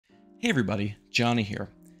Hey everybody, Johnny here.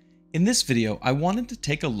 In this video, I wanted to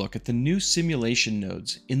take a look at the new simulation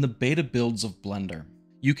nodes in the beta builds of Blender.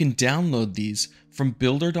 You can download these from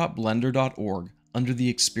builder.blender.org under the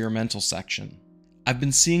experimental section. I've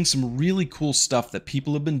been seeing some really cool stuff that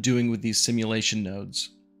people have been doing with these simulation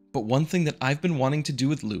nodes, but one thing that I've been wanting to do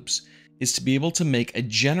with loops is to be able to make a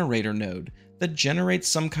generator node that generates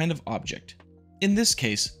some kind of object. In this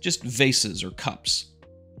case, just vases or cups.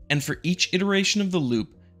 And for each iteration of the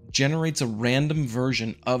loop, generates a random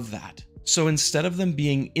version of that. So instead of them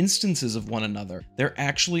being instances of one another, they're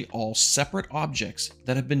actually all separate objects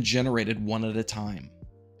that have been generated one at a time.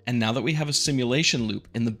 And now that we have a simulation loop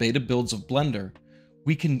in the beta builds of Blender,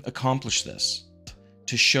 we can accomplish this.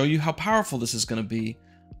 To show you how powerful this is going to be,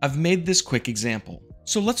 I've made this quick example.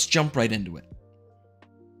 So let's jump right into it.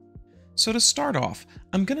 So to start off,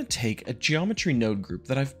 I'm going to take a geometry node group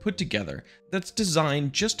that I've put together that's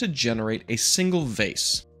designed just to generate a single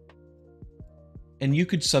vase. And you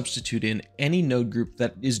could substitute in any node group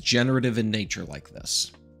that is generative in nature like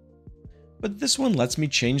this. But this one lets me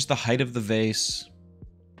change the height of the vase,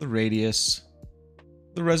 the radius,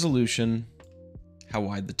 the resolution, how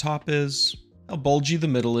wide the top is, how bulgy the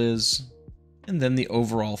middle is, and then the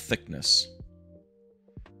overall thickness.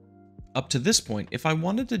 Up to this point, if I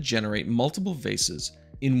wanted to generate multiple vases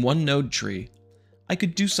in one node tree, I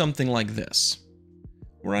could do something like this,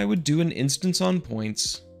 where I would do an instance on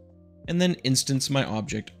points, and then instance my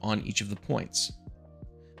object on each of the points.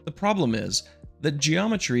 The problem is that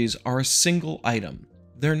geometries are a single item.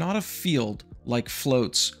 They're not a field like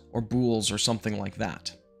floats or bools or something like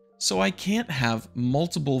that. So I can't have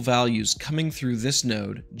multiple values coming through this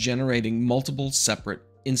node generating multiple separate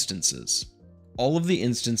instances. All of the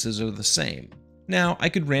instances are the same. Now, I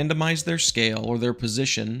could randomize their scale or their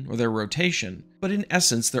position or their rotation, but in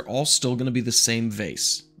essence, they're all still going to be the same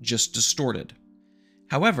vase, just distorted.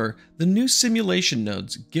 However, the new simulation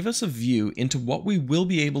nodes give us a view into what we will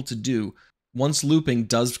be able to do once looping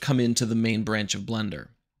does come into the main branch of Blender.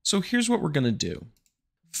 So here's what we're going to do.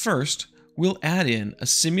 First, we'll add in a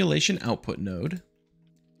simulation output node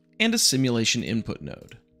and a simulation input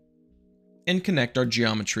node and connect our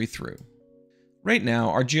geometry through. Right now,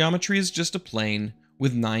 our geometry is just a plane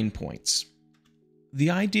with 9 points. The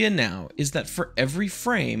idea now is that for every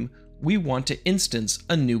frame, we want to instance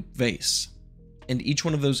a new vase. And each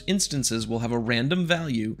one of those instances will have a random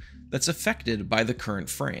value that's affected by the current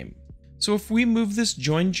frame. So if we move this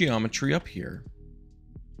join geometry up here,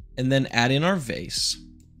 and then add in our vase,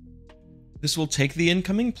 this will take the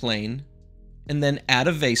incoming plane, and then add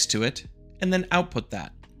a vase to it, and then output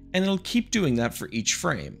that. And it'll keep doing that for each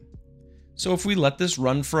frame. So if we let this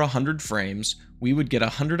run for 100 frames, we would get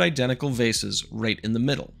 100 identical vases right in the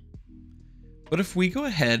middle. But if we go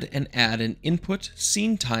ahead and add an input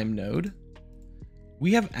scene time node,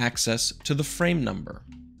 we have access to the frame number.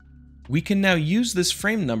 We can now use this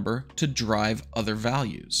frame number to drive other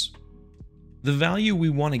values. The value we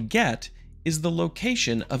want to get is the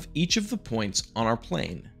location of each of the points on our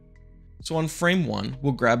plane. So on frame 1,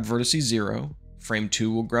 we'll grab vertice 0, frame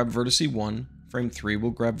 2 will grab vertice 1, frame 3 will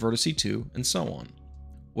grab vertice 2, and so on.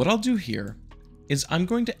 What I'll do here is I'm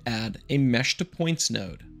going to add a mesh to points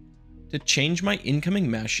node to change my incoming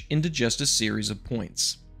mesh into just a series of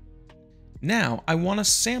points. Now, I want to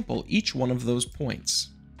sample each one of those points.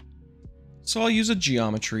 So I'll use a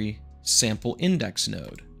geometry sample index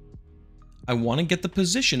node. I want to get the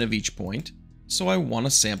position of each point, so I want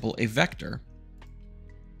to sample a vector.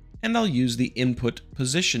 And I'll use the input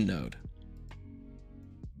position node.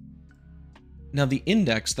 Now the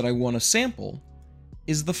index that I want to sample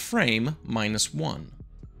is the frame -1,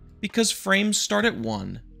 because frames start at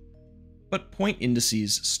 1, but point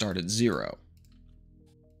indices start at 0.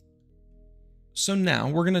 So now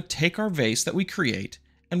we're going to take our vase that we create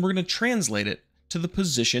and we're going to translate it to the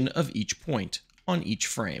position of each point on each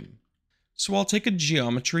frame. So I'll take a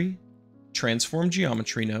geometry, transform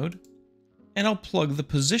geometry node, and I'll plug the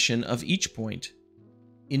position of each point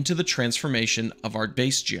into the transformation of our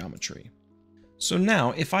base geometry. So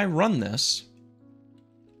now if I run this,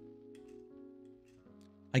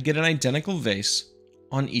 I get an identical vase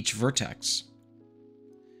on each vertex.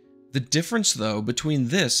 The difference, though, between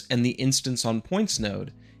this and the instance on points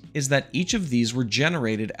node is that each of these were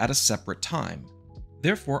generated at a separate time.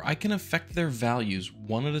 Therefore, I can affect their values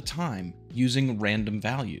one at a time using random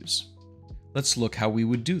values. Let's look how we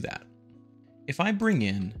would do that. If I bring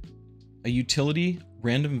in a utility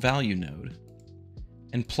random value node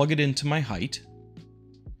and plug it into my height,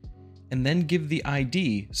 and then give the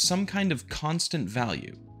ID some kind of constant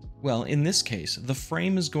value, well, in this case, the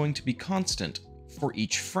frame is going to be constant for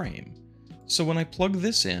each frame. So when I plug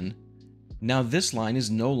this in, Now this line is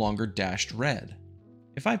no longer dashed red.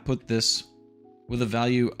 If I put this with a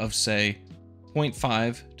value of, say,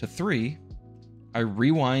 0.5 to 3, I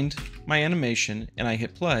rewind my animation and I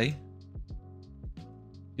hit play,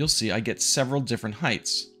 you'll see I get several different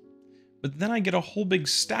heights. But then I get a whole big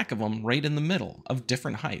stack of them right in the middle of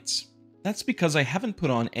different heights. That's because I haven't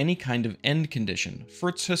put on any kind of end condition for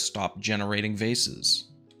it to stop generating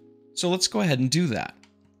vases. So let's go ahead and do that.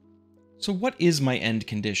 So what is my end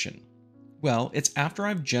condition? Well, it's after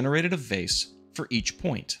I've generated a vase for each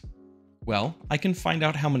point. Well, I can find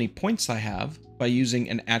out how many points I have by using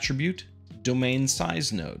an attribute domain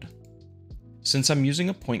size node. Since I'm using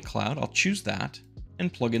a point cloud, I'll choose that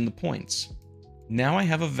and plug in the points. Now I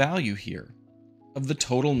have a value here of the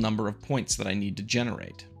total number of points that I need to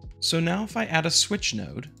generate. So now if I add a switch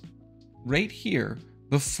node, right here,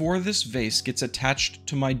 before this vase gets attached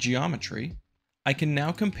to my geometry, I can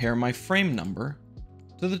now compare my frame number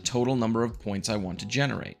to the total number of points I want to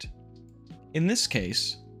generate. In this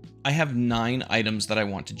case, I have 9 items that I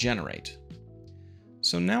want to generate.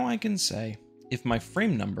 So now I can say, if my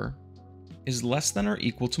frame number is less than or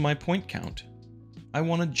equal to my point count, I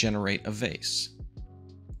want to generate a vase.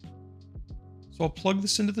 So I'll plug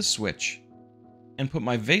this into the switch and put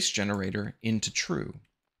my vase generator into true.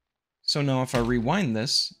 So now if I rewind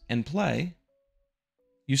this and play,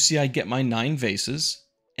 you see I get my 9 vases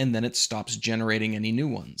and then it stops generating any new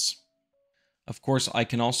ones. Of course, I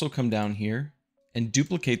can also come down here and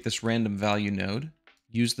duplicate this random value node,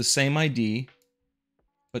 use the same ID,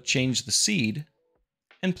 but change the seed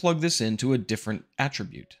and plug this into a different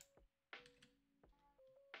attribute.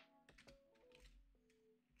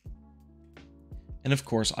 And of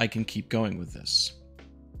course, I can keep going with this.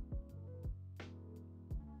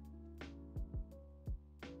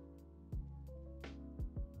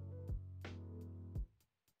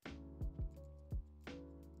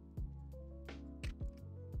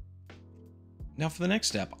 Now for the next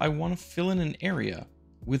step, I want to fill in an area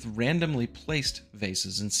with randomly placed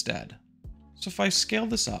vases instead. So if I scale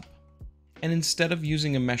this up, and instead of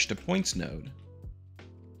using a mesh to points node,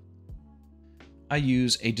 I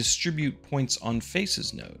use a distribute points on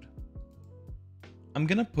faces node. I'm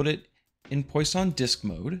going to put it in Poisson disk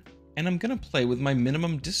mode, and I'm going to play with my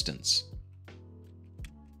minimum distance.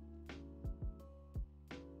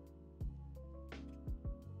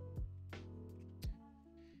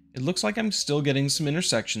 It looks like I'm still getting some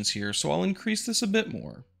intersections here, so I'll increase this a bit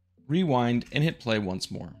more, rewind, and hit play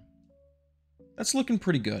once more. That's looking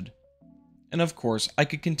pretty good. And of course, I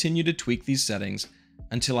could continue to tweak these settings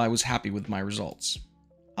until I was happy with my results.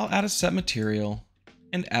 I'll add a set material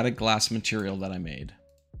and add a glass material that I made.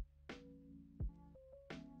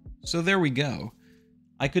 So there we go.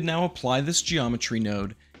 I could now apply this geometry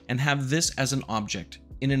node and have this as an object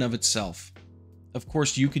in and of itself. Of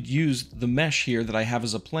course, you could use the mesh here that I have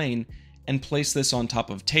as a plane and place this on top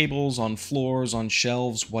of tables, on floors, on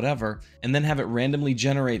shelves, whatever, and then have it randomly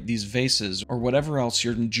generate these vases or whatever else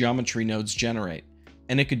your geometry nodes generate,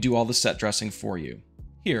 and it could do all the set dressing for you.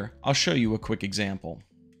 Here, I'll show you a quick example.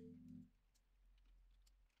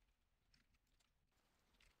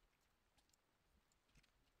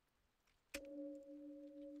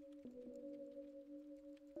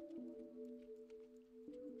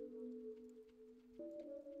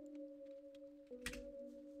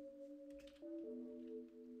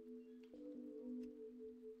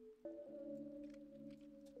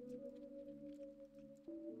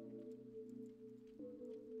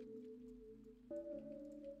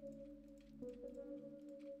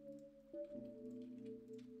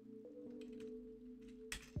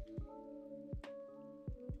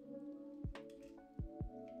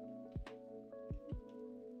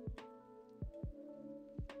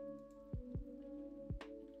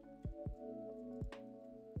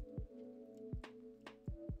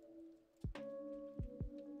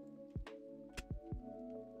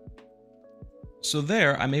 So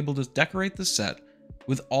there, I'm able to decorate the set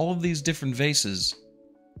with all of these different vases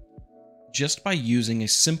just by using a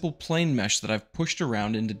simple plane mesh that I've pushed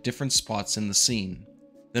around into different spots in the scene.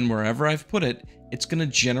 Then wherever I've put it, it's going to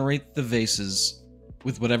generate the vases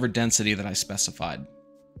with whatever density that I specified.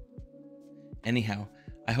 Anyhow,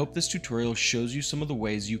 I hope this tutorial shows you some of the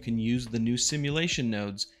ways you can use the new simulation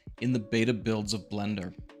nodes in the beta builds of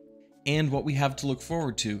Blender, and what we have to look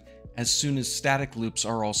forward to as soon as static loops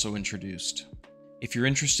are also introduced. If you're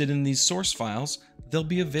interested in these source files, they'll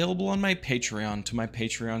be available on my Patreon to my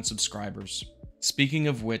Patreon subscribers. Speaking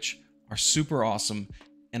of which, are super awesome,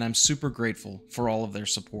 and I'm super grateful for all of their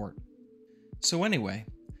support. So anyway,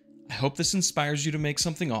 I hope this inspires you to make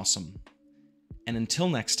something awesome. And until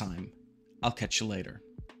next time, I'll catch you later.